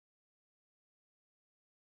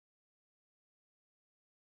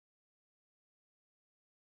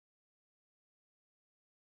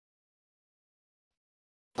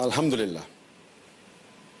আলহামদুলিল্লাহ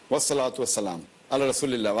ওয়াসসালাতু ওয়াসসালাম আলা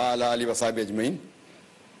রাসূলিল্লাহ ওয়া আলা আলিহি ওয়া সাহবিহি আজমাইন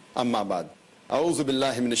আম্মা বাদ আউযু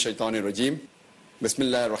বিল্লাহি মিনাশ শাইতানির রাজীম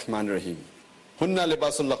বিসমিল্লাহির রহমানির রহিম হুন্না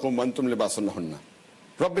লিবাসুল লাকুম ওয়া আনতুম লিবাসুল লাহুন্না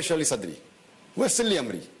রব্বি ইশরাহ লি সাদরি ওয়া ইয়াসসির লি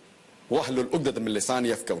আমরি ওয়াহলুল উকদাতাম মিন লিসানি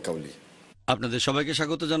ইয়াফকাহু কাওলি। আপনাদের সবাইকে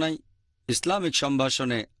স্বাগত জানাই ইসলামিক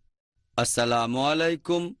সম্ভাষণে। আসসালামু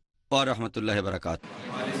আলাইকুম ওয়া রাহমাতুল্লাহি ওয়া বারাকাতুহু।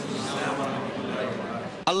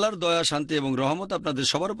 আল্লাহর দয়া, শান্তি এবং রহমত আপনাদের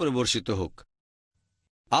সবার উপরে বর্ষিত হোক।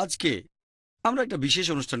 আজকে আমরা একটা বিশেষ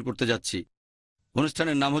অনুষ্ঠান করতে যাচ্ছি।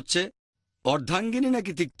 অনুষ্ঠানের নাম হচ্ছে অর্ধাঙ্গিনী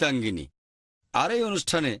নাকি তিক্তাঙ্গিনী। আর এই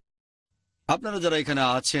অনুষ্ঠানে আপনারা যারা এখানে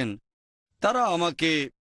আছেন তারা আমাকে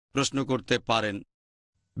প্রশ্ন করতে পারেন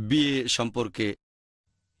বিয়ে সম্পর্কে,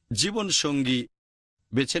 জীবন সঙ্গী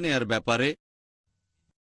বেছে নেয়ার ব্যাপারে,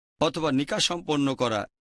 অথবা নিকাহ সম্পন্ন করা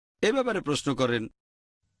এ ব্যাপারে প্রশ্ন করেন,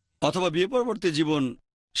 অথবা বিয়ে পরবর্তী জীবন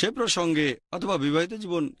সে প্রসঙ্গে, অথবা বিবাহিত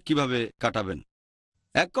জীবন কিভাবে কাটাবেন।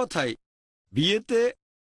 এক কথায় বিয়েতে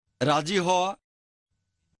রাজি হওয়া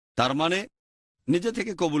তার মানে নিজে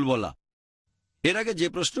থেকে কবুল বলা। এর আগে যে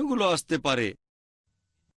প্রশ্নগুলো আসতে পারে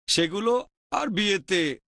সেগুলো, আর বিয়েতে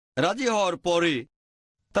রাজি হওয়ার পরে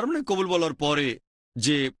তার মানে কবুল বলার পরে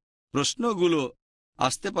যে প্রশ্নগুলো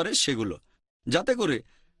আসতে পারে সেগুলো, যাতে করে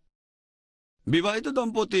বিবাহিত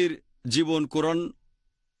দম্পতির জীবন কোরআন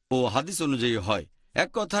ও হাদিস অনুযায়ী হয়। এক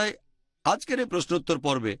কথায় আজকের এই প্রশ্নোত্তর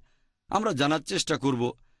পর্বে আমরা জানার চেষ্টা করব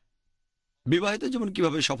বিবাহিত জীবন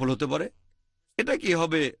কিভাবে সফল হতে পারে। এটা কি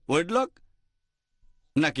হবে ওয়েডলক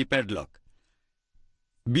নাকি প্যাডলক?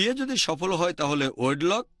 বিয়ে যদি সফল হয় তাহলে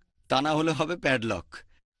ওয়েডলক, তা না হলে হবে প্যাডলক।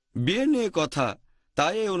 বিয়ে নিয়ে কথা,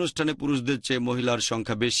 তাই এই অনুষ্ঠানে পুরুষদের চেয়ে মহিলার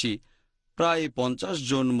সংখ্যা বেশি, প্রায় 50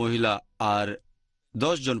 জন মহিলা আর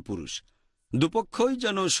 10 জন পুরুষ। দুপক্ষই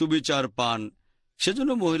যেন সুবিচার পান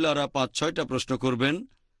সেজন্য মহিলারা 5-6টা প্রশ্ন করবেন,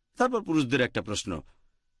 তারপর পুরুষদের একটা প্রশ্ন।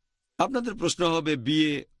 আপনাদের প্রশ্ন হবে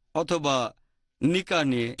বিয়ে অথবা নিকাহ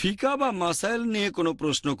নিয়ে। ফিকা বা মাসাইল নিয়ে কোনো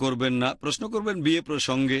প্রশ্ন করবেন না, প্রশ্ন করবেন বিয়ে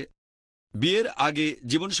প্রসঙ্গে। বিয়ের আগে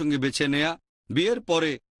জীবনসঙ্গী বেছে নেয়া, বিয়ের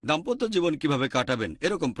পরে দাম্পত্য জীবন কিভাবে কাটাবেন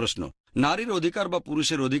এরকম প্রশ্ন। নারীর অধিকার বা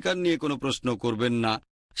পুরুষের অধিকার নিয়ে কোনো প্রশ্ন করবেন না,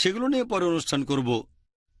 সেগুলো নিয়ে পরে অনুষ্ঠান করব।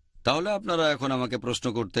 তাহলে আপনারা এখন আমাকে প্রশ্ন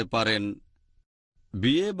করতে পারেন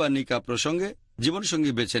বিয়ে বা নিকাহ প্রসঙ্গে,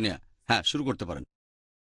 জীবনসঙ্গী বেছে নেয়া। হ্যাঁ, শুরু করতে পারেন।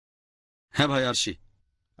 হ্যাঁ ভাই আরশি।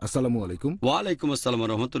 আসসালামু আলাইকুম। ওয়ালাইকুম আসসালাম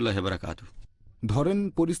রহমতুল্লাহ বারাকাতুহু। ধরেন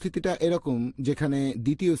পরিস্থিতিটা এরকম যেখানে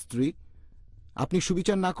দ্বিতীয় স্ত্রী, আপনি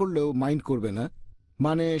সুবিচার না করলেও মাইন্ড করবে না,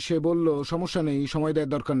 মানে সে বলল সমস্যা নেই, সময়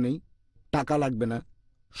দেওয়ার দরকার নেই, টাকা লাগবে না,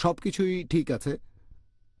 সবকিছুই ঠিক আছে,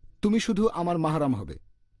 তুমি শুধু আমার মাহরাম হবে,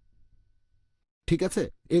 ঠিক আছে?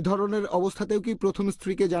 এ ধরনের অবস্থাতেও কি প্রথম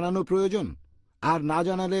স্ত্রীকে জানানো প্রয়োজন? আর না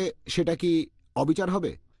জানালে সেটা কি অবিচার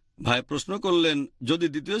হবে? ভাই প্রশ্ন করলেন যদি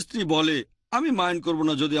দ্বিতীয় স্ত্রী বলে আমি মাইন্ড করব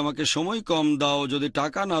না, যদি আমাকে সময় কম দাও, যদি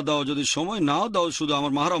টাকা না দাও, যদি সময় নাও দাও, শুধু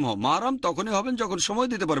আমার মাহরাম হও। মাহরাম তখনই হবেন যখন সময়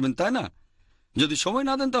দিতে পারবেন, তাই না? যদি সময়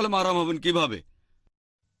না দেন তাহলে মাহরাম হবেন কিভাবে?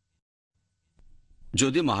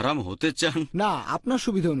 যদি মাহরাম হতে চান, না, আপনার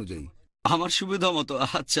সুবিধা অনুযায়ী। আমার সুবিধা মতো।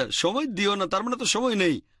 আচ্ছা, সময় দিও না তার মানে তো সময়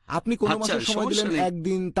নেই। আপনি কোনো আচ্ছা, মাসে সময় সমস্যা দিলেন নেই।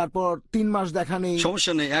 একদিন, তারপর 3 মাস দেখা নেই,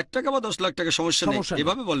 সমস্যা নেই। 1 টাকা বা 10 লাখ টাকা সমস্যা নেই, সমস্যা নেই।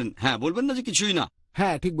 এভাবে বলেন। হ্যাঁ, বলবেন না যে কিছুই না।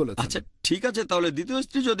 হ্যাঁ, ঠিক বলেছেন। আচ্ছা ঠিক আছে, তাহলে দ্বিতীয়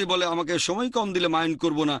স্ত্রী যদি বলে আমাকে সময় কম দিলে মাইন্ড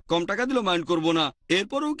করব না, কম টাকা দিলে মাইন্ড করব না,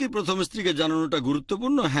 এরপরও কি প্রথম স্ত্রীকে জানানোটা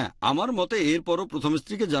গুরুত্বপূর্ণ? হ্যাঁ, আমার মতে এরপরও প্রথম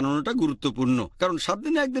স্ত্রীকে জানানোটা গুরুত্বপূর্ণ, কারণ 7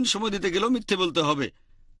 দিনে একদিন সময় দিতে গেলেও মিথ্যে বলতে হবে।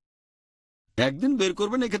 একদিন বের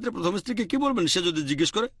করবেন, এক্ষেত্রে প্রথম স্ত্রীকে কি বলবেন সে যদি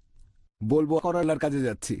জিজ্ঞেস করে? বলবো করালার কাজে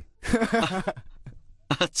যাচ্ছি।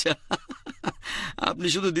 আচ্ছা, আপনি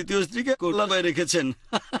শুধু দ্বিতীয় স্ত্রীকে কল্যাণে রেখেছেন।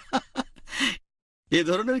 এ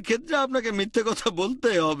ধরনের ক্ষেত্রে আপনাকে মিথ্যে কথা বলতে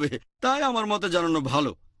হবে, তাই আমার মতে জানানো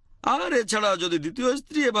ভালো। আর এছাড়া যদি দ্বিতীয়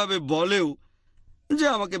স্ত্রী এভাবে বলেও যে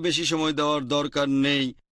আমাকে বেশি সময় দেওয়ার দরকার নেই,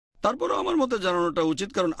 তারপরও আমার মতে জানানোটা উচিত,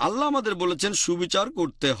 কারণ আল্লাহ আমাদের বলেছেন সুবিচার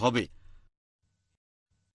করতে হবে।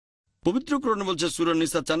 পবিত্র কোরআন বলছে সূরা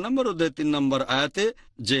নিসা 4 নম্বর অধ্যায় 3 নম্বর আয়াতে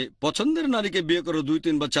যে পছন্দের নারীকে বিয়ে করো 2,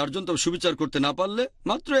 3 বা 4 জন, তবে সুবিচার করতে না পারলে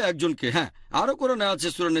মাত্র একজনকে। হ্যাঁ, আরো কোরআনে আছে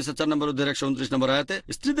সূরা নিসা 4 নম্বর অধ্যায় 129 নম্বর আয়াতে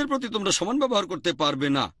স্ত্রীদের প্রতি তোমরা সমান ব্যবহার করতে পারবে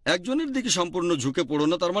না, একজনের দিকে সম্পূর্ণ ঝুঁকে পড়ো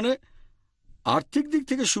না। তার মানে আর্থিক দিক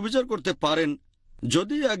থেকে সুবিচার করতে পারেন।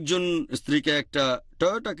 যদি একজন স্ত্রীকে একটা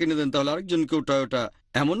টয়োটা কিনে দেন তাহলে আরেকজনকেও টয়োটা,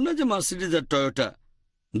 এমন না যে মার্সিডিজ আর টয়োটা,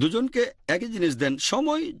 দুজনকে একই জিনিস দেন।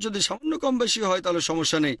 সময় যদি সামান্য কম বেশি হয় তাহলে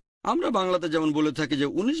সমস্যা নেই। আমরা বাংলাতে যেমন বলে থাকি যে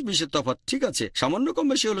 19-20-এর তফাৎ, ঠিক আছে, সামান্য কম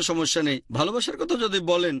বেশি হলে সমস্যা নেই। ভালোবাসার কথা যদি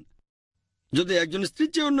বলেন, যদি একজন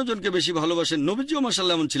স্ত্রীর চেয়ে অন্যজনকে বেশি ভালোবাসেন, নবীজিও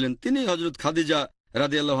মাশাআল্লাহ এমন ছিলেন। তিনি হযরত খাদিজা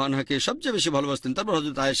রাদিয়াল্লাহু আনহাকে সবচেয়ে বেশি ভালোবাসতেন, তারপর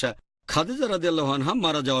হযরত আয়েশা। খাদিজা রাদিয়াল্লাহু আনহা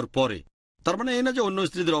মারা যাওয়ার পরে, তার মানে এই না যে অন্য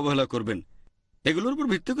স্ত্রীদের অবহেলা করবেন। এগুলোর উপর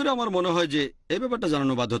ভিত্তি করে আমার মনে হয় যে এই ব্যাপারটা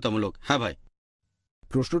জানানো বাধ্যতামূলক। হ্যাঁ ভাই।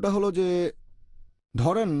 প্রশ্নটা হলো যে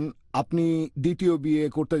ধরেন আপনি দ্বিতীয় বিয়ে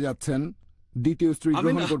করতে যাচ্ছেন, দ্বিতীয় স্ত্রী আমি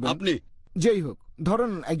গ্রহণ না, করবেন, আপনি যেই হোক,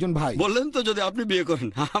 ধরেন একজন ভাই, বললেন তো যদি আপনি বিয়ে করেন,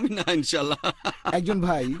 আমি না ইনশাল্লাহ। একজন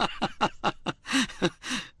ভাই,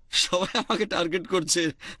 সবাই আমাকে টার্গেট করছে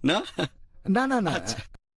না। না না না, আচ্ছা।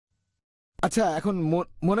 আচ্ছা এখন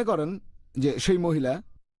মনে করেন যে সেই মহিলা,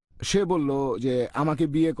 সে বলল যে আমাকে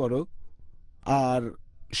বিয়ে করো, আর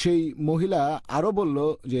সেই মহিলা আরো বলল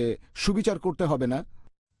যে সুবিচার করতে হবে না।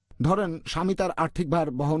 ধরেন স্বামী তার আর্থিক ভার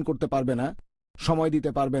বহন করতে পারবে না, সময়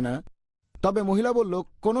দিতে পারবে না, তবে মহিলা বলল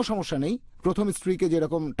কোনো সমস্যা নেই, প্রথম স্ত্রীকে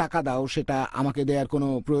যেরকম টাকা দাও সেটা আমাকে দেওয়ার কোনো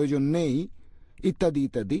প্রয়োজন নেই, ইত্যাদি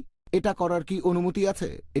ইত্যাদি। এটা করার কি অনুমতি আছে?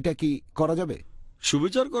 এটা কি করা যাবে?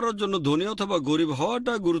 সুবিচার করার জন্য ধনী অথবা গরিব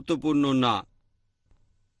হওয়াটা গুরুত্বপূর্ণ না।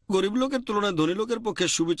 গরিব লোকের তুলনায় ধনী লোকের পক্ষে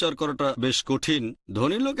সুবিচার করাটা বেশ কঠিন।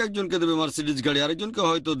 ধনী লোক একজনকে দেবে মার্সিডিজ গাড়ি, আরেকজনকে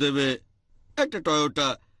হয়তো দেবে একটা টয়োটা।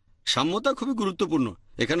 সাম্যতা খুবই গুরুত্বপূর্ণ।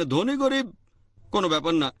 এখানে ধনী গরিব কোনো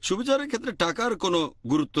ব্যাপার না, সুবিচারের ক্ষেত্রে টাকার কোনো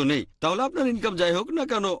গুরুত্ব নেই। তাহলে আপনার ইনকাম যাই হোক না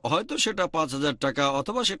কেন, হয়তো সেটা 5,000 টাকা,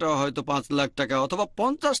 অথবা সেটা হয়তো 5 লাখ টাকা, অথবা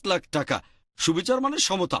 50 লাখ টাকা, সুবিচার মানে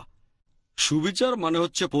সমতা। সুবিচার মানে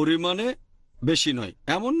হচ্ছে পরিমাণে বেশি নয়।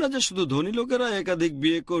 এমন না যে শুধু ধনী লোকেরা একাধিক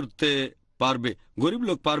বিয়ে করতে পারবে, গরিব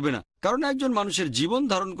লোক পারবে না। কারণ একজন মানুষের জীবন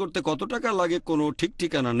ধারণ করতে কত টাকা লাগে কোনো ঠিক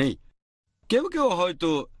ঠিকানা নেই। কেউ কেউ হয়তো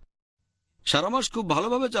সারা মাস খুব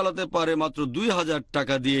ভালোভাবে চালাতে পারে মাত্র 2,000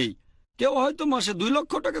 টাকা দিয়েই। কেউ হয়তো মাসে 2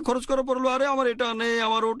 লক্ষ টাকা খরচ করা পড়লো, আরে আমার এটা নেই,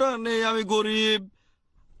 আমার ওটা নেই, আমি গরিব।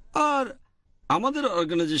 আর আমাদের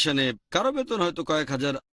অর্গানাইজেশনে কারো বেতন হয়তো কয়েক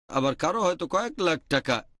হাজার, আবার কারো হয়তো কয়েক লাখ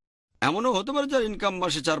টাকা। এমনও হতে পারে যার ইনকাম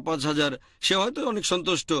মাসে 4-5 হাজার, সে হয়তো অনেক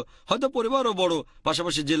সন্তুষ্ট, হয়তো পরিবারও বড়,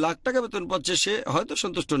 পাশাপাশি যে লাখ টাকা বেতন পাচ্ছে সে হয়তো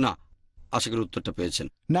সন্তুষ্ট না। আশা করি উত্তরটা পেয়েছেন।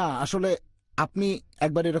 না, আসলে আপনি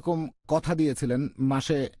একবার এরকম কথা দিয়েছিলেন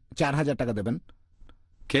মাসে 4,000 টাকা দেবেন।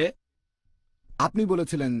 কে? আপনি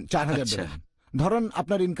বলেছিলেন 4,000 আচ্ছা। দেবেন। ধরেন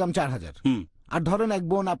আপনার ইনকাম 4,000, হুম। আর ধরেন এক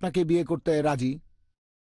বোন আপনাকে বিয়ে করতে রাজি,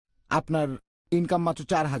 আপনার ইনকাম মাত্র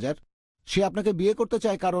 4,000। সে আপনাকে বিয়ে করতে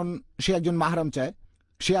চায় কারণ সে একজন মাহরাম চায়,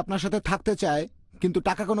 সে আপনার সাথে থাকতে চায়, কিন্তু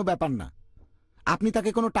টাকা কোনো ব্যাপার না। আপনি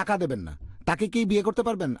তাকে কোনো টাকা দেবেন না, তাকে কি বিয়ে করতে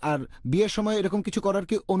পারবেন? আর বিয়ের সময় এরকম কিছু করার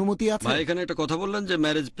কি অনুমতি আছে? ভাই এখানে একটা কথা বললেন যে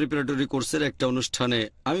ম্যারেজ প্রিপারেটরি কোর্সের একটা অনুষ্ঠানে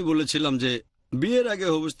আমি বলেছিলাম যে বিয়ের আগে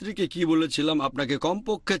হবু স্ত্রীকে কি বলেছিলাম, আপনাকে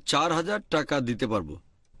কমপক্ষে 4,000 টাকা দিতে পারবো।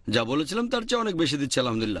 যা বলেছিলাম তার চেয়ে অনেক বেশি দিচ্ছে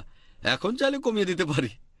আলহামদুলিল্লাহ। এখন চাইলে কমিয়ে দিতে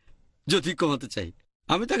পারি যদি কমাতে চাই।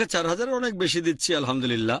 আমি তাকে 4,000 অনেক বেশি দিচ্ছি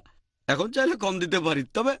আলহামদুলিল্লাহ। এখন চাইলে কম দিতে পারি।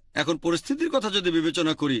 তবে এখন পরিস্থিতির কথা যদি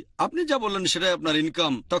বিবেচনা করি, আপনি যা বললেন সেটাই আপনার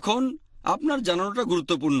ইনকাম, তখন আপনার জানানোটা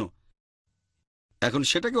গুরুত্বপূর্ণ। এখন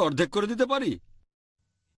সেটাকে অর্ধেক করে দিতে পারি,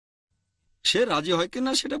 সে রাজি হয়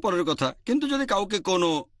কিনা সেটা পরের কথা। কিন্তু যদি কাউকে কোনো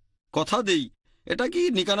কথা দেই, এটা কি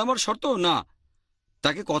নিকানামার শর্ত? না,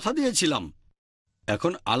 তাকে কথা দিয়েছিলাম।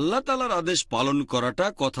 এখন আল্লাহ তাআলার আদেশ পালন করাটা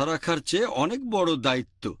কথা রাখার চেয়ে অনেক বড়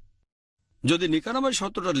দায়িত্ব। যদি নিকানামার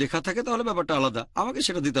শর্তটা লেখা থাকে তাহলে ব্যাপারটা আলাদা, আমাকে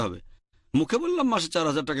সেটা দিতে হবে। মুখে বললাম মাসে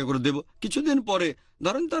 4,000 টাকা করে দেব, কিছুদিন পরে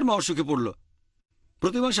ধরেন তার মা অসুখে পড়ল,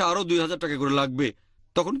 প্রতি মাসে আরো 2,000 টাকা করে লাগবে,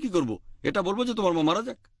 তখন কি করব? এটা বলবো যে তোমার মা মারা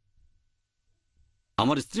যাক?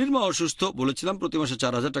 আমার স্ত্রীর মা অসুস্থ, বলেছিলাম প্রতি মাসে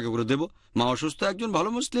 4,000 টাকা করে দেব। মা অসুস্থ, একজন ভালো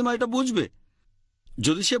মুসলিমা এটা বুঝবে।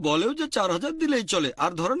 যদি সে বলেও যে 4,000 দিলেই চলে,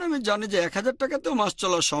 আর ধরেন আমি জানি যে 1,000 টাকাতেও মাস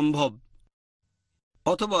চলা সম্ভব,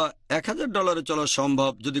 অথবা $1,000 চলা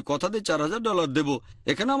সম্ভব, যদি কথা দিয়ে $4,000 দেব,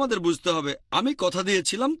 এখানে আমাদের বুঝতে হবে আমি কথা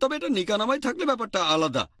দিয়েছিলাম, তবে এটা নিকানামায় থাকলে ব্যাপারটা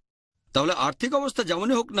আলাদা। তাহলে আর্থিক অবস্থা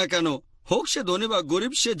যেমনই হোক না কেন, হোক সে ধনী বা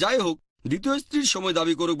গরিব, সে যাই হোক, দ্বিতীয় স্ত্রীর সময়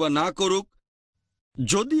দাবি করুক বা না করুক,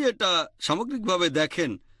 যদি এটা সামগ্রিকভাবে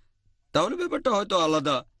দেখেন তাহলে ব্যাপারটা হয়তো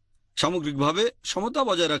আলাদা। সামগ্রিকভাবে সমতা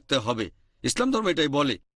বজায় রাখতে হবে, ইসলাম ধর্ম এটাই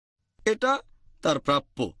বলে। এটা তার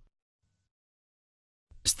প্রাপ্য।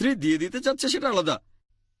 স্ত্রী দিয়ে দিতে চাচ্ছে সেটা আলাদা,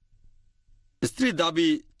 স্ত্রী দাবি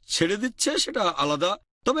ছেড়ে দিচ্ছে সেটা আলাদা।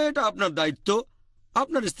 তবে এটা আপনার দায়িত্ব,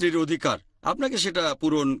 আপনার স্ত্রীর অধিকার, আপনাকে সেটা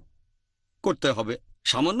পূরণ করতে হবে।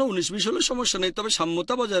 সামান্য 19-20 হলে সমস্যা নেই, তবে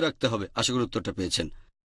সাম্যতা বজায় রাখতে হবে। আশা করি উত্তরটা পেয়েছেন।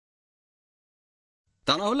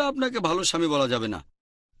 তা না হলে আপনাকে ভালো স্বামী বলা যাবে না।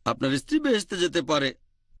 আপনার স্ত্রী বেহেশতে যেতে পারে,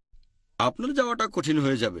 আপনার যাওয়াটা কঠিন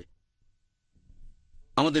হয়ে যাবে।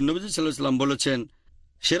 আমাদের নবীজি সাল্লাল্লাহু আলাইহি ওয়াসাল্লাম বলেছেন,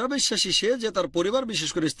 সেরা বিশ্বাসী সে যে তার পরিবার বিশেষ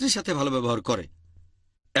করে স্ত্রীর সাথে ভালো ব্যবহার করে।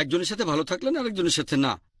 একজনের সাথে ভালো থাকলেন আরেকজনের সাথে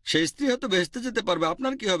না, সেই স্ত্রী হয়তো বেহেশতে যেতে পারবে,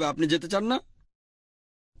 আপনার কি হবে? আপনি যেতে চান না?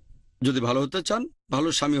 যদি ভালো হতে চান, ভালো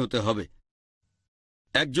স্বামী হতে হবে।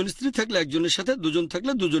 একজন স্ত্রী থাকলে একজনের সাথে, দুজন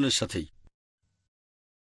থাকলে দুজনের সাথেই।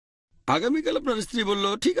 আগামীকাল আপনার স্ত্রী বলল,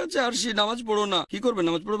 ঠিক আছে আর সে নামাজ পড়ো না, কি করবেন?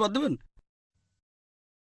 নামাজ পড়ে বাদ দেবেন?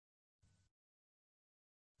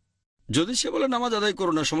 যদি সে বলে নামাজ আদায়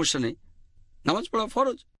করো না, সমস্যা নেই, নামাজ পড়া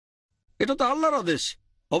ফরজ, এটা তো আল্লাহর আদেশ,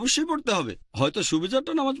 অবশ্যই পড়তে হবে। হয়তো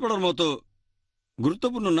সুবিচারটা নামাজ পড়ার মতো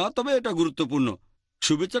গুরুত্বপূর্ণ না, তবে এটা গুরুত্বপূর্ণ।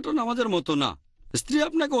 সুবিচারটা নামাজের মতো না। স্ত্রী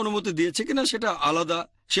আপনাকে অনুমতি দিয়েছে কিনা সেটা আলাদা,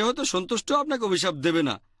 সে হয়তো সন্তুষ্ট, আপনাকে অভিশাপ দেবে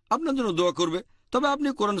না, আপনার জন্য দোয়া করবে, তবে আপনি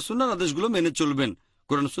কোরআন সুন্নাহর আদেশগুলো মেনে চলবেন।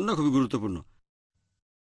 কোরআন সুন্নাহ খুবই গুরুত্বপূর্ণ।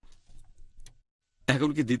 এখন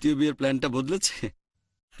কি দ্বিতীয় বিয়ের প্ল্যানটা বদলেছে?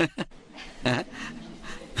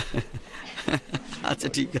 আচ্ছা,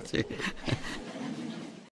 ঠিক আছে।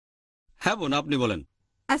 হ্যাঁ বোন, আপনি বলেন।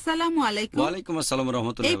 আসসালামু আলাইকুম। ওয়ালাইকুম আসসালাম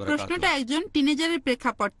রহমতুল্লাহ এই প্রশ্নটা একজন টিনেজারের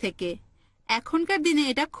প্রেক্ষাপট থেকে। এখনকার দিনে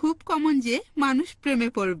এটা খুব কমন যে মানুষ প্রেমে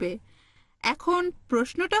পড়বে। এখন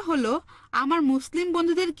প্রশ্নটা হলো, আমার মুসলিম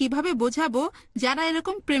বন্ধুদের কিভাবে বোঝাবো যারা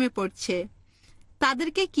এরকম প্রেমে পড়ছে?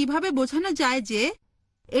 তাদেরকে কিভাবে বোঝানো যায় যে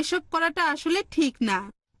এসব করাটা আসলে ঠিক না?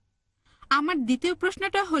 আমার দ্বিতীয়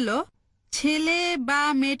প্রশ্নটা হলো, ছেলে বা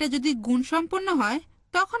মেয়েটা যদি গুণসম্পন্ন হয়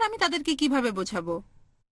তখন আমি তাদেরকে কিভাবে বোঝাবো?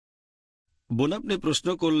 বোন, আপনি প্রশ্ন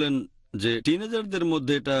করলেন যে টিনেজারদের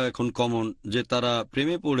মধ্যে এটা এখন কমন যে তারা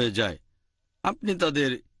প্রেমে পড়ে যায়, আপনি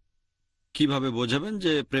তাদের কিভাবে বোঝাবেন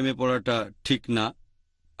যে প্রেমে পড়াটা ঠিক না,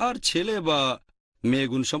 আর ছেলে বা মেয়ে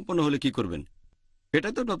গুণসম্পন্ন হলে কি করবেন?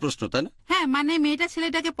 এটাই তো আপনার প্রশ্ন, তাই না? হ্যাঁ, মানে মেয়েটা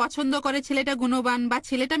ছেলেটাকে পছন্দ করে, ছেলেটা গুণবান, বা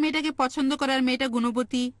ছেলেটা মেয়েটাকে পছন্দ করে আর মেয়েটা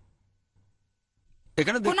গুণবতী।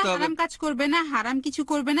 এখানে কোনো দেখতে হবে। হারাম কাজ করবে না, হারাম কিছু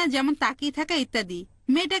করবে না, যেমন তাকিয়ে থাকা ইত্যাদি।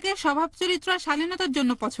 মেয়েটাকে স্বভাব চরিত্র আর শালীনতার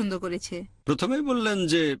জন্য পছন্দ করেছে। প্রথমেই বললেন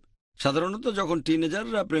যে সাধারণত যখন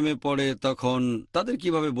টিনেজাররা প্রেমে পড়ে তখন তাদের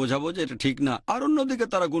কিভাবে বোঝাবো যে এটা ঠিক না, আর অন্যদিকে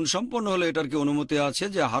তারা গুণসম্পন্ন হলে এটার কি অনুমতি আছে,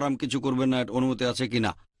 যে হারাম কিছু করবে না, এর অনুমতি আছে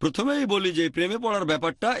কিনা। প্রথমেই বলি যে প্রেমে পড়ার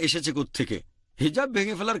ব্যাপারটা এসেছে কোত্থেকে। হিজাব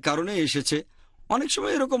ভেঙে ফেলার কারণে এসেছে। অনেক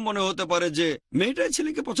সময় এরকম মনে হতে পারে যে মেয়েটাই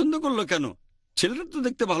ছেলেকে পছন্দ করলো কেন, ছেলেটা তো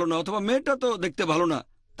দেখতে ভালো না, অথবা মেয়েটা তো দেখতে ভালো না।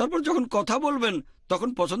 তারপর যখন কথা বলবেন তখন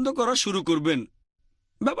পছন্দ করা শুরু করবেন।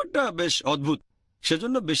 ব্যাপারটা বেশ অদ্ভুত।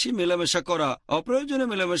 সেজন্য বেশি মেলামেশা করা, অপ্রয়োজনে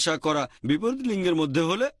মেলামেশা করা বিপরীত লিঙ্গের মধ্যে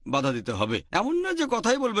হলে বাধা দিতে হবে। এমন না যে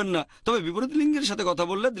কথাই বলবেন না, তবে বিপরীত লিঙ্গের সাথে কথা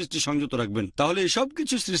বললে দৃষ্টি সংযত রাখবেন। তাহলে এসব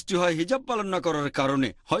কিছু সৃষ্টি হয় হিজাব পালন না করার কারণে।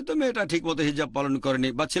 হয়তো মেয়েটা ঠিক মতো হিজাব পালন করেনি,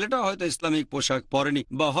 বা ছেলেটা হয়তো ইসলামিক পোশাক পরেনি,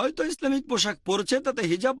 বা হয়তো ইসলামিক পোশাক পরেছে তাতে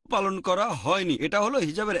হিজাব পালন করা হয়নি। এটা হলো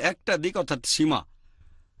হিজাবের একটা দিক, অর্থাৎ সীমা।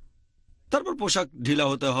 তারপর পোশাক ঢিলা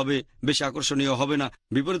হতে হবে, বেশি আকর্ষণীয় হবে না,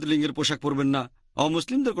 বিপরীত লিঙ্গের পোশাক পরবেন না,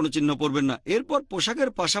 অমুসলিমদের কোনো চিহ্ন পরবেন না। এরপর পোশাকের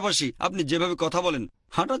পাশাপাশি আপনি যেভাবে কথা বলেন,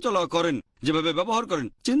 হাঁটা চলা করেন, যেভাবে ব্যবহার করেন,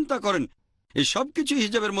 চিন্তা করেন, এই সব কিছু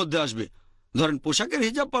হিজাবের মধ্যে আসবে। ধরেন পোশাকের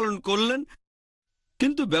হিজাব পালন করলেন,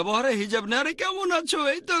 কিন্তু ব্যবহারে হিজাব নেই। আরে কেমন আছো,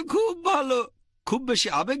 এই তো খুব ভালো, খুব বেশি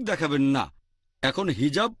আবেগ দেখাবেন না। এখন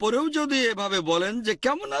হিজাব পরেও যদি এভাবে বলেন যে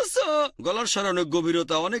কেমন আছো, গলার স্বরে অনেক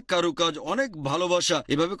গভীরতা, অনেক কারুকাজ, অনেক ভালোবাসা,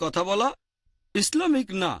 এভাবে কথা বলা ইসলামিক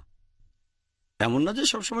না। এমন না যে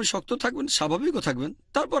সবসময় শক্ত থাকবেন, স্বাভাবিকও থাকবেন।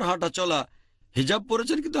 তারপর হাঁটা চলা, হিজাব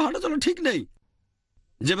পরেছেন কিন্তু হাঁটা চলা ঠিক নেই।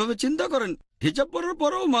 যেভাবে চিন্তা করেন, হিজাব পরার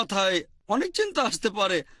পরেও মাথায় অনেক চিন্তা আসতে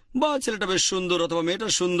পারে, বা ছেলেটা বেশ সুন্দর অথবা মেয়েটা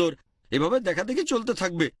সুন্দর, এভাবে দেখা দেখি চলতে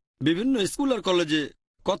থাকবে। বিভিন্ন স্কুল আর কলেজে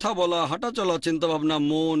কথা বলা, হাঁটা চলা, চিন্তা ভাবনা,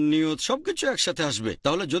 মন, নিয়ত সবকিছু একসাথে আসবে।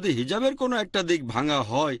 তাহলে যদি হিজাবের কোনো একটা দিক ভাঙা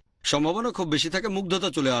হয়, সম্ভাবনা খুব বেশি থাকে মুগ্ধতা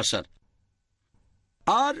চলে আসার।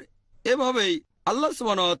 আর এভাবেই আল্লাহ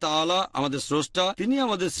সুবহানাহু ওয়া তাআলা আমাদের স্রষ্টা, তিনি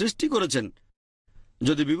আমাদের সৃষ্টি করেছেন।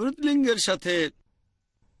 যদি বিপরীত লিঙ্গের সাথে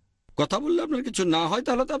কথা বললে আপনার কিছু না হয়,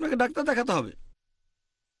 তাহলে তো আপনাকে ডাক্তার দেখাতে হবে।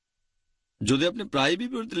 যদি আপনি প্রায়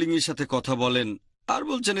বিপরীত লিঙ্গের সাথে কথা বলেন আর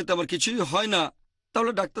বলছেন এতে আমার কিছুই হয় না,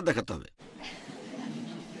 তাহলে ডাক্তার দেখাতে হবে।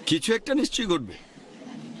 কিছু একটা নিশ্চয়ই ঘটবে,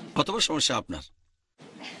 অথবা সমস্যা আপনার।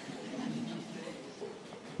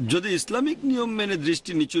 যদি ইসলামিক নিয়ম মেনে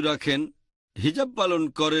দৃষ্টি নিচু রাখেন, হিজাব পালন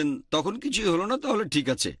করেন, তখন কিছুই হলো না, তাহলে ঠিক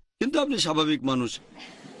আছে। কিন্তু আপনি স্বাভাবিক মানুষ,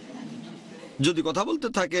 যদি কথা বলতে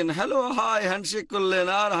থাকেন, হ্যালো হাই, হ্যান্ডশেক করলেন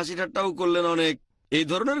আর হাসি ঠাট্টাও করলেন অনেক, এই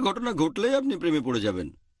ধরনের ঘটনা ঘটলেই আপনি প্রেমে পড়ে যাবেন।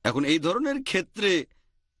 এখন এই ধরনের ক্ষেত্রে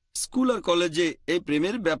স্কুল আর কলেজে এই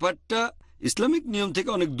প্রেমের ব্যাপারটা ইসলামিক নিয়ম থেকে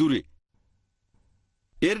অনেক দূরে।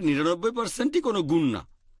 এর 99%ই কোনো গুণ না।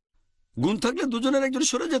 গুণ থাকলে দুজনের একজন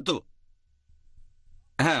সরে যেত।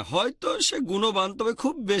 হ্যাঁ, হয়তো সে গুণবান, তবে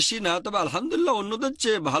খুব বেশি না, তবে আলহামদুলিল্লাহ অন্যদের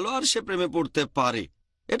চেয়ে ভালো, আর সে প্রেমে পড়তে পারে,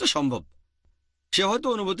 এটা সম্ভব। সে হয়তো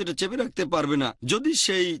অনুভূতিটা চেপে রাখতে পারবে না। যদি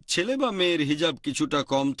সেই ছেলে বা মেয়ের হিজাব কিছুটা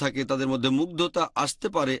কম থাকে, তাদের মধ্যে মুগ্ধতা আসতে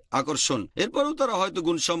পারে, আকর্ষণ। এরপরেও তারা হয়তো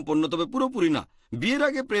গুণসম্পন্ন, তবে পুরোপুরি না। বিয়ের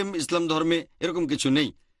আগে প্রেম ইসলাম ধর্মে এরকম কিছু নেই।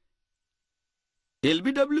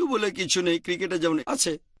 এলবিডব্লিউ বলে কিছু নেই, ক্রিকেটে যেমন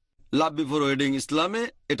আছে লাভ বিফোর ওয়েডিং, ইসলামে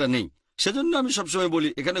এটা নেই। সেজন্য আমি সবসময় বলি,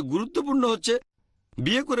 এখানে গুরুত্বপূর্ণ হচ্ছে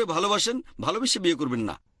বিয়ে করে ভালোবাসেন, ভালোবেসে বিয়ে করবেন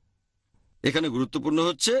না। এখানে গুরুত্বপূর্ণ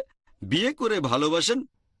হচ্ছে বিয়ে করে ভালোবাসেন,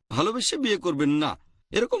 ভালোবেসে বিয়ে করবেন না।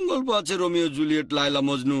 এরকম গল্প আছে, Romeo Juliet, Laila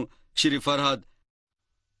Majnu, Siri Farhad.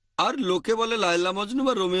 আর লোকে বলে লায়লা মজনু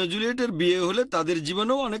বা রোমিও জুলিয়েটের বিয়ে হলে তাদের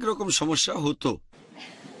জীবনেও অনেক রকম সমস্যা হতো।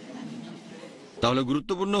 তাহলে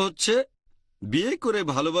গুরুত্বপূর্ণ হচ্ছে বিয়ে করে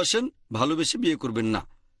ভালোবাসেন, ভালোবেসে বিয়ে করবেন না।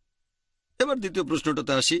 এবার দ্বিতীয়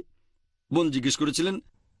প্রশ্নটাতে আসি। বোন জিজ্ঞেস করেছিলেন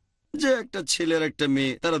যে একটা ছেলে আর একটা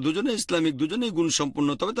মেয়ে, তারা দুজনে ইসলামিক, দুজনেই গুণ সম্পন্ন,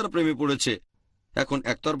 তবে তারা প্রেমে পড়েছে। এখন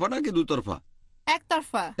একতরফা নাকি দুতরফা?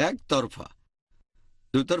 একতরফা। একতরফা।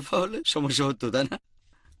 দুতরফা হলে সমস্যা হতো, তাই না?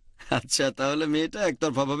 আচ্ছা, তাহলে মেয়েটা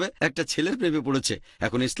একতরফা ভাবে একটা ছেলের প্রেমে পড়েছে।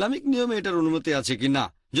 এখন ইসলামিক নিয়মে এটার অনুমতি আছে কি না?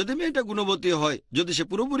 যদি মেয়েটা গুণবতী হয়, যদি সে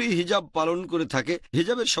পুরোপুরি হিজাব পালন করে থাকে,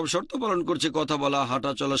 হিজাবের সব শর্ত পালন করছে, কথা বলা,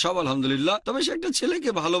 হাঁটা চলা সব আলহামদুলিল্লাহ, তবে সে একটা ছেলেকে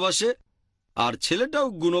ভালোবাসে আর ছেলেটাও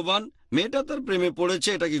গুণবান, মেয়েটা তার প্রেমে পড়েছে,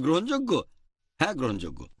 এটা কি গ্রহণযোগ্য? হ্যাঁ,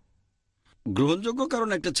 গ্রহণযোগ্য। গ্রহণযোগ্য কারণ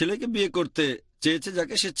একটা ছেলেকে বিয়ে করতে চেয়েছে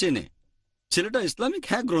যাকে সে চেনে। ছেলেটা ইসলামিক,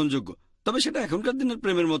 হ্যাঁ গ্রহণযোগ্য, তবে সেটা এখনকার দিনের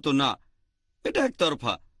প্রেমের মতো না, এটা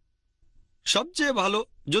একতরফা। সবচেয়ে ভালো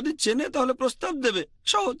যদি চেনে তাহলে প্রস্তাব দেবে,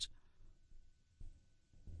 সহজ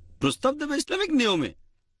প্রস্তাব দেবে ইসলামিক নিয়মে,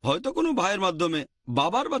 হয়তো কোনো ভাইয়ের মাধ্যমে,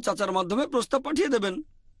 বাবার বা চাচার মাধ্যমে প্রস্তাব পাঠিয়ে দেবেন।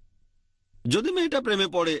 যদি মেয়েটা প্রেমে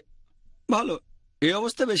পড়ে, ভালো, এই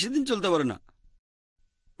অবস্থা বেশি দিন চলতে পারে না,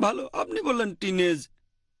 ভালো। আপনি বললেন টিনেজ,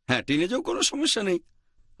 হ্যাঁ টিনেজেও কোনো সমস্যা নেই,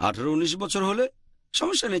 18-19 বছর হলে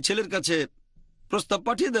সমস্যা নেই, ছেলের কাছে প্রস্তাব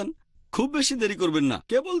পাঠিয়ে দেন, খুব বেশি দেরি করবেন না।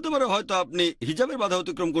 কে বলতে পারে হয়তো আপনি হিজাবের বাধা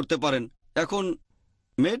অতিক্রম করতে পারেন। এখন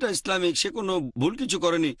মেয়েটা ইসলামিক, সে কোনো ভুল কিছু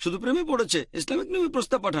করেনি, শুধু প্রেমে পড়েছে, ইসলামিক নিয়মে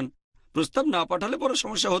প্রস্তাব পাঠান। প্রস্তাব না পাঠালে পরে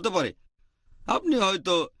সমস্যা হতে পারে, আপনি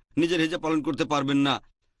হয়তো নিজের হিজাব পালন করতে পারবেন না,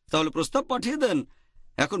 তাহলে প্রস্তাব পাঠিয়ে দেন।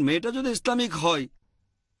 এখন মেয়েটা যদি ইসলামিক হয়,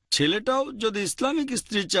 ছেলেটাও যদি ইসলামিক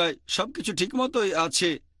স্ত্রী চায়, সবকিছু ঠিক মতোই আছে,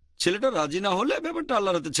 ছেলেটা রাজি না হলে ব্যাপারটা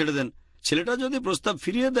আল্লাহর হাতে ছেড়ে দেন। ছেলেটা যদি প্রস্তাব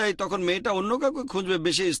ফিরিয়ে দেয়, তখন মেয়েটা অন্য কাউকে খুঁজবে,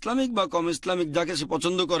 বেশি ইসলামিক বা কম ইসলামিক, যাকে সে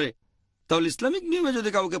পছন্দ করে। তাহলে ইসলামিক নিয়মে যদি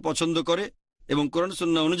কাউকে পছন্দ করে এবং কোরআন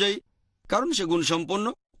সুন্নাহ অনুযায়ী, কারণ সে গুণসম্পন্ন,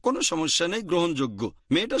 কোনো সমস্যা নেই, গ্রহণযোগ্য।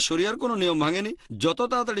 মেয়েটা শরিয়ার কোনো নিয়ম ভাঙেনি, যত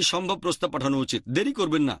তাড়াতাড়ি সম্ভব প্রস্তাব পাঠানো উচিত, দেরি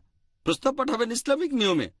করবেন না। প্রস্তাব পাঠাবেন ইসলামিক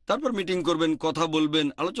নিয়মে, তারপর মিটিং করবেন, কথা বলবেন,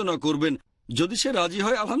 আলোচনা করবেন। যদি সে রাজি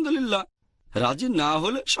হয় আলহামদুলিল্লাহ, রাজি না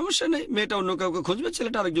হলে সমস্যা নেই, মেয়েটা অন্য কাউকে খুঁজবে,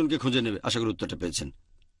 ছেলেটা আরেকজনকে খুঁজে নেবে। আশা করি উত্তরটা পেয়েছেন।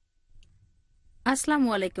 আসসালামু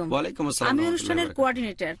আলাইকুম। ওয়ালাইকুম আসসালাম। আমি অনুষ্ঠানের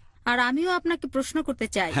কোঅর্ডিনেটর, আর আমিও আপনাকে প্রশ্ন করতে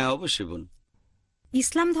চাই। হ্যাঁ অবশ্যই বোন।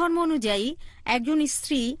 ইসলাম ধর্ম অনুযায়ী একজন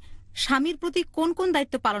স্ত্রী স্বামীর প্রতি কোন কোন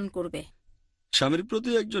দায়িত্ব পালন করবে? স্বামীর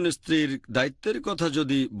প্রতি একজন স্ত্রীর দায়িত্বের কথা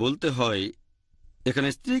যদি বলতে হয়, এখানে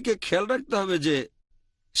স্ত্রীকে খেয়াল রাখতে হবে যে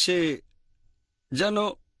সে যেন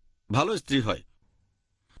ভালো স্ত্রী হয়।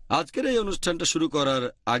 আজকের এই অনুষ্ঠানটা শুরু করার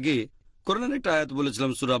আগে কোরআনের একটা আয়াত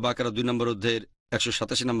বলেছিলাম, সূরা বাকারা 2 নম্বর অধ্যায়ের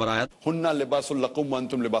 187 নম্বর আয়াত, হুন্না লিবাসুল লাকুম ওয়া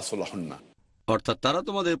আনতুম লিবাসুল লাহুন্না। অর্থাৎ তারা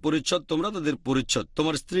তোমাদের পরিচ্ছদ, তোমরা তাদের পরিচ্ছদ,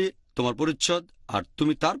 তোমার স্ত্রী তোমার পরিচ্ছদ আর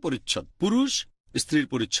তুমি তার পরিচ্ছদ, পুরুষ স্ত্রীর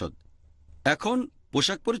পরিচ্ছদ। এখন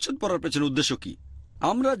পোশাক পরিচ্ছদ পরার পেছনে উদ্দেশ্য কি?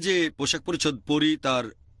 আমরা যে পোশাক পরিচ্ছদ পরি তার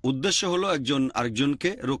উদ্দেশ্য হলো একজন আরেকজনকে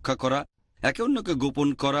রক্ষা করা, একে অন্যকে গোপন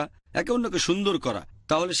করা, একে অন্যকে সুন্দর করা।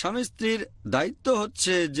 তাহলে স্বামী স্ত্রীর দায়িত্ব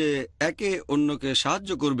হচ্ছে যে একে অন্যকে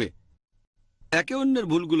সাহায্য করবে, একে অন্যের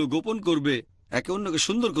ভুলগুলো গোপন করবে, একে অন্যকে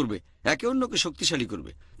সুন্দর করবে, একে অন্যকে শক্তিশালী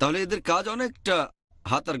করবে। তাহলে এদের কাজ অনেকটা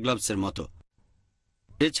হাত আর গ্লাভসের মতো।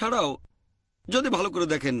 এছাড়াও যদি ভালো করে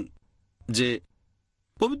দেখেন যে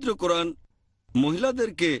পবিত্র কোরআন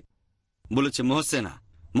মহিলাদেরকে বলেছে মহসেনা।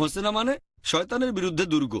 মহসেনা মানে শয়তানের বিরুদ্ধে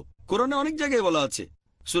দুর্গ। কোরআনে অনেক জায়গায় বলা আছে,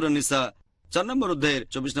 সূরা নিসা 4 নম্বর অধ্যায়ের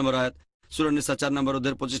 24 নম্বর আয়াত, সূরা নিসা 4 নম্বর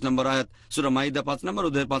অধ্যায়ের 25 নম্বর আয়াত, সূরা মাইদা 5 নম্বর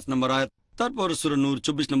অধ্যায়ের 5 নম্বর আয়াত, তারপর সূরা নূর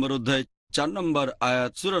 24 নম্বর অধ্যায় 4 নম্বর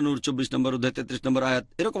আয়াত, সূরা নূর 24 নম্বর অধ্যায় 33 নম্বর আয়াত।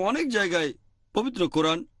 এরকম অনেক জায়গায় পবিত্র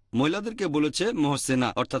কোরআন মহিলাদেরকে বলেছে মহসেনা,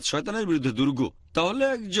 অর্থাৎ শয়তানের বিরুদ্ধে দুর্গ। তাহলে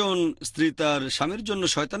একজন স্ত্রী তার স্বামীর জন্য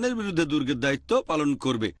শয়তানের বিরুদ্ধে দুর্গের দায়িত্ব পালন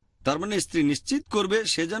করবে। তার মানে স্ত্রী নিশ্চিত করবে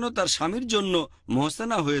সে যেন তার স্বামীর জন্য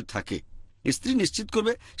মহসেনা হয়ে থাকে। স্ত্রী নিশ্চিত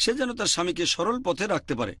করবে সে যেন তার স্বামীকে সরল পথে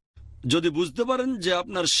রাখতে পারে। যদি বুঝতে পারেন যে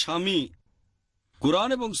আপনার স্বামী কোরআন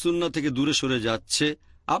এবং সুন্নাহ থেকে দূরে সরে যাচ্ছে,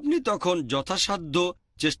 আপনি তখন যথাসাধ্য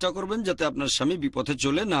চেষ্টা করবেন যাতে আপনার স্বামী বিপথে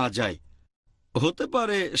চলে না যায়। হতে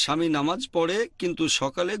পারে স্বামী নামাজ পড়ে কিন্তু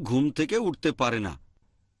সকালে ঘুম থেকে উঠতে পারে না,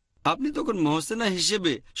 আপনি তখন মহসেনা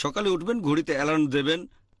হিসেবে সকালে উঠবেন, ঘড়িতে অ্যালার্ম দেবেন,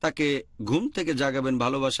 তাকে ঘুম থেকে জাগাবেন,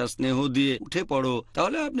 ভালোবাসা স্নেহ দিয়ে উঠে পড়ো,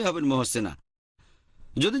 তাহলে আপনি হবেন মহসেনা।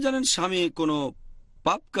 যদি জানেন স্বামী কোনো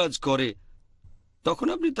পাপ কাজ করে, তখন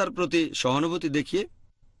আপনি তার প্রতি সহানুভূতি দেখিয়ে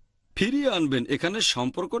ফিরিয়ে আনবেন। এখানে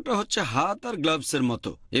সম্পর্কটা হচ্ছে হাত আর গ্লাভসের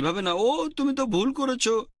মতো। এভাবে না, ও তুমি তো ভুল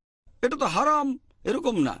করেছো, এটা তো হারাম,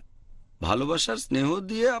 এরকম না। ভালোবাসার স্নেহ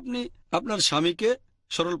দিয়ে আপনি আপনার স্বামীকে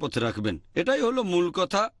সরল পথে রাখবেন। এটাই হলো মূল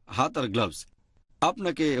কথা, হাত আর গ্লাভস।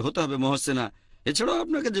 আপনাকে হতে হবে মহসেনা। এছাড়াও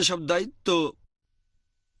আপনাকে যেসব দায়িত্ব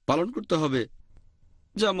পালন করতে হবে,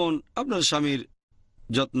 যেমন আপনার স্বামীর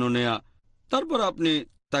যত্ন নেয়া, তারপর আপনি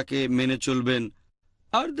তাকে মেনে চলবেন।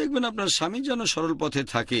 আর দেখবেন আপনার স্বামী যেন সরল পথে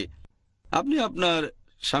থাকে। আপনি আপনার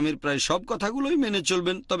স্বামীর প্রায় সব কথাগুলোই মেনে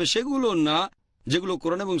চলবেন, তবে সেগুলো না যেগুলো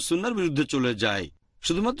কোরআন এবং সুন্নাহর বিরুদ্ধে চলে যায়।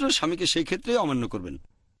 শুধুমাত্র স্বামীকে সেই ক্ষেত্রে অমান্য করবেন।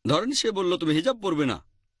 ধরেন সে বলল তুমি হিজাব পরবে না,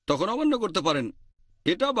 তখন অমান্য করতে পারেন।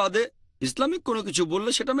 এটা বাদে ইসলামিক কোনো কিছু বললে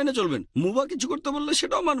সেটা মেনে চলবেন। মুবা কিছু করতে বললে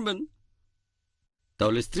সেটাও মানবেন।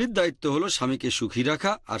 তাহলে স্ত্রীর দায়িত্ব হলো স্বামীকে সুখী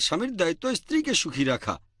রাখা, আর স্বামীর দায়িত্ব স্ত্রীকে সুখী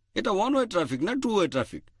রাখা। এটা ওয়ান ওয়ে ট্রাফিক না, টু ওয়ে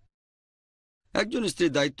ট্রাফিক। একজন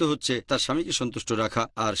স্ত্রীর দায়িত্ব হচ্ছে তার স্বামীকে সন্তুষ্ট রাখা,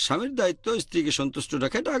 আর স্বামীর দায়িত্ব স্ত্রীকে সন্তুষ্ট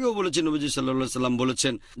রাখা। এটা আগেও বলেছেন, নবীজি সাল্লাল্লাহু সাল্লাম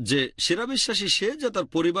বলেছেন যে সেরা বিশ্বাসী সে যে তার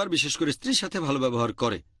পরিবার বিশেষ করে স্ত্রীর সাথে ভালো ব্যবহার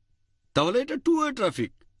করে। তাহলে এটা টু ওয়ে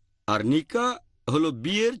ট্রাফিক। আর নিকা হলো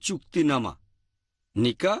বিয়ের চুক্তিনামা,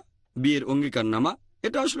 নিকা বিয়ের অঙ্গীকারনামা।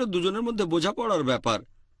 এটা আসলে দুজনের মধ্যে বোঝাপড়ার ব্যাপার।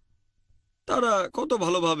 তারা কত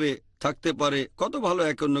ভালোভাবে থাকতে পারে, কত ভালো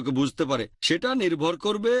একে অন্যকে বুঝতে পারে, সেটা নির্ভর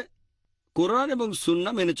করবে কোরআন এবং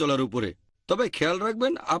সুন্নাহ মেনে চলার উপরে। তবে খেয়াল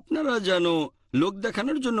রাখবেন আপনারা যেন লোক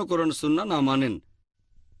দেখানোর জন্য কোরআন সুন্নাহ না মানেন।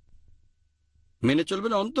 মেনে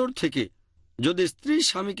চলবেন অন্তর থেকে। যদি স্ত্রী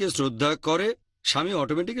স্বামীকে শ্রদ্ধা করে, স্বামী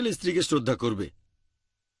অটোমেটিক্যালি স্ত্রীকে শ্রদ্ধা করবে।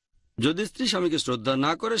 যদি স্ত্রী স্বামীকে শ্রদ্ধা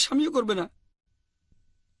না করে, স্বামীও করবে না।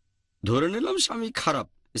 ধরে নিলাম স্বামী খারাপ,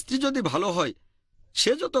 স্ত্রী যদি ভালো হয়,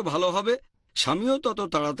 সে যত ভালো হবে স্বামীও তত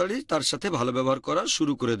তাড়াতাড়ি তার সাথে ভালো ব্যবহার করা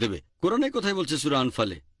শুরু করে দেবে। কোরআনে কথাই বলছে সূরা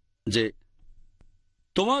আনফালে যে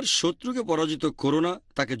তোমার শত্রুকে পরাজিত করো না,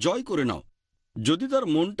 তাকে জয় করে নাও। যদি তার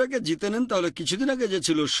মনটাকে জিতে নেন, তাহলে কিছুদিন আগে যে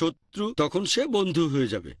ছিল শত্রু, তখন সে বন্ধু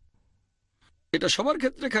হয়ে যাবে। এটা সবার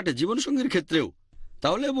ক্ষেত্রে খাটে, জীবনসঙ্গীর ক্ষেত্রেও।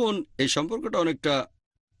 তাহলে বোন, এই সম্পর্কটা অনেকটা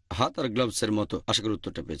হাত আর গ্লাভসের মতো। আশা করি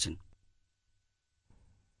উত্তরটা পেয়েছেন।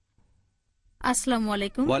 আসসালামু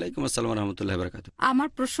আলাইকুম। ওয়ালাইকুম আসসালাম রহমতুল্লাহ বারাকাতু। আমার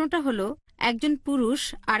প্রশ্নটা হলো, একজন পুরুষ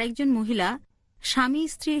আর একজন মহিলা স্বামী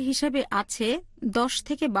স্ত্রী হিসেবে আছে 10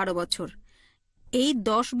 থেকে 12 বছর। এই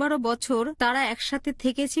 10-12 বছর তারা একসাথে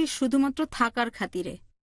থেকেছে শুধুমাত্র থাকার খাতিরে।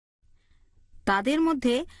 তাদের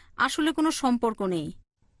মধ্যে আসলে কোনো সম্পর্ক নেই।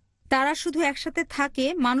 তারা শুধু একসাথে থাকে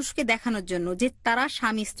মানুষকে দেখানোর জন্য যে তারা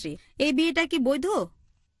স্বামী স্ত্রী। এই বিয়েটা কি বৈধ?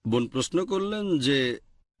 বোন প্রশ্ন করলেন যে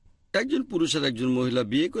একজন পুরুষ আর একজন মহিলা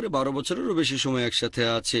বিয়ে করে 12 বছরেরও বেশি সময় একসাথে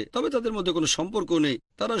আছে, তবে তাদের মধ্যে কোনো সম্পর্ক নেই,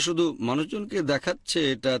 তারা শুধু মানুষজনকে দেখাচ্ছে,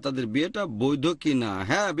 এটা তাদের বিয়েটা বৈধ কি না?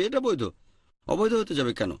 হ্যাঁ, বিয়েটা বৈধ। অবৈধ হতে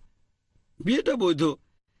যাবে কেন? বিয়েটা বৈধ।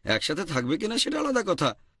 একসাথে থাকবে কিনা সেটা আলাদা কথা,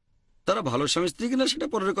 তারা ভালো স্বামী স্ত্রী কিনা সেটা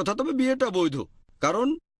পরের কথা, তবে বিয়েটা বৈধ, কারণ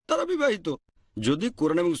তারা বিবাহিত। যদি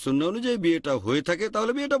কোরআন এবং সুন্নাহ অনুযায়ী বিয়েটা হয়ে থাকে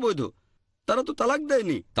তাহলে বিয়েটা বৈধ। তারা তো তালাক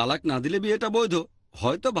দেয়নি, তালাক না দিলে বিয়েটা বৈধ।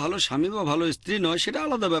 হয়তো ভালো স্বামী বা ভালো স্ত্রী নয়, সেটা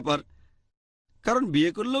আলাদা ব্যাপার, কারণ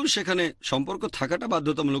বিয়ে করলেও সেখানে সম্পর্ক থাকাটা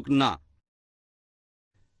বাধ্যতামূলক না।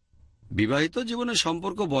 বিবাহিত জীবনে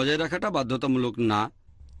সম্পর্ক বজায় রাখাটা বাধ্যতামূলক না।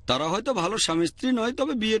 তারা হয়তো ভালো স্বামী স্ত্রী নয়,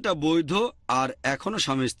 তবে বিয়েটা বৈধ আর এখনো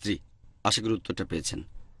স্বামী স্ত্রী। আশা করি উত্তরটা পেয়েছেন।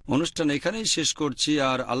 অনুষ্ঠান এখানেই শেষ করছি,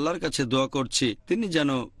 আর আল্লাহর কাছে দোয়া করছি তিনি যেন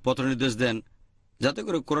পথনির্দেশ দেন যাতে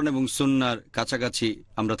করে কোরআন এবং সুন্নাহর কাছাকাছি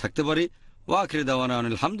আমরা থাকতে পারি। ওয়া আখির দাওয়ানা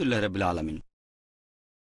আলহামদুলিল্লাহি রাব্বিল আলামিন।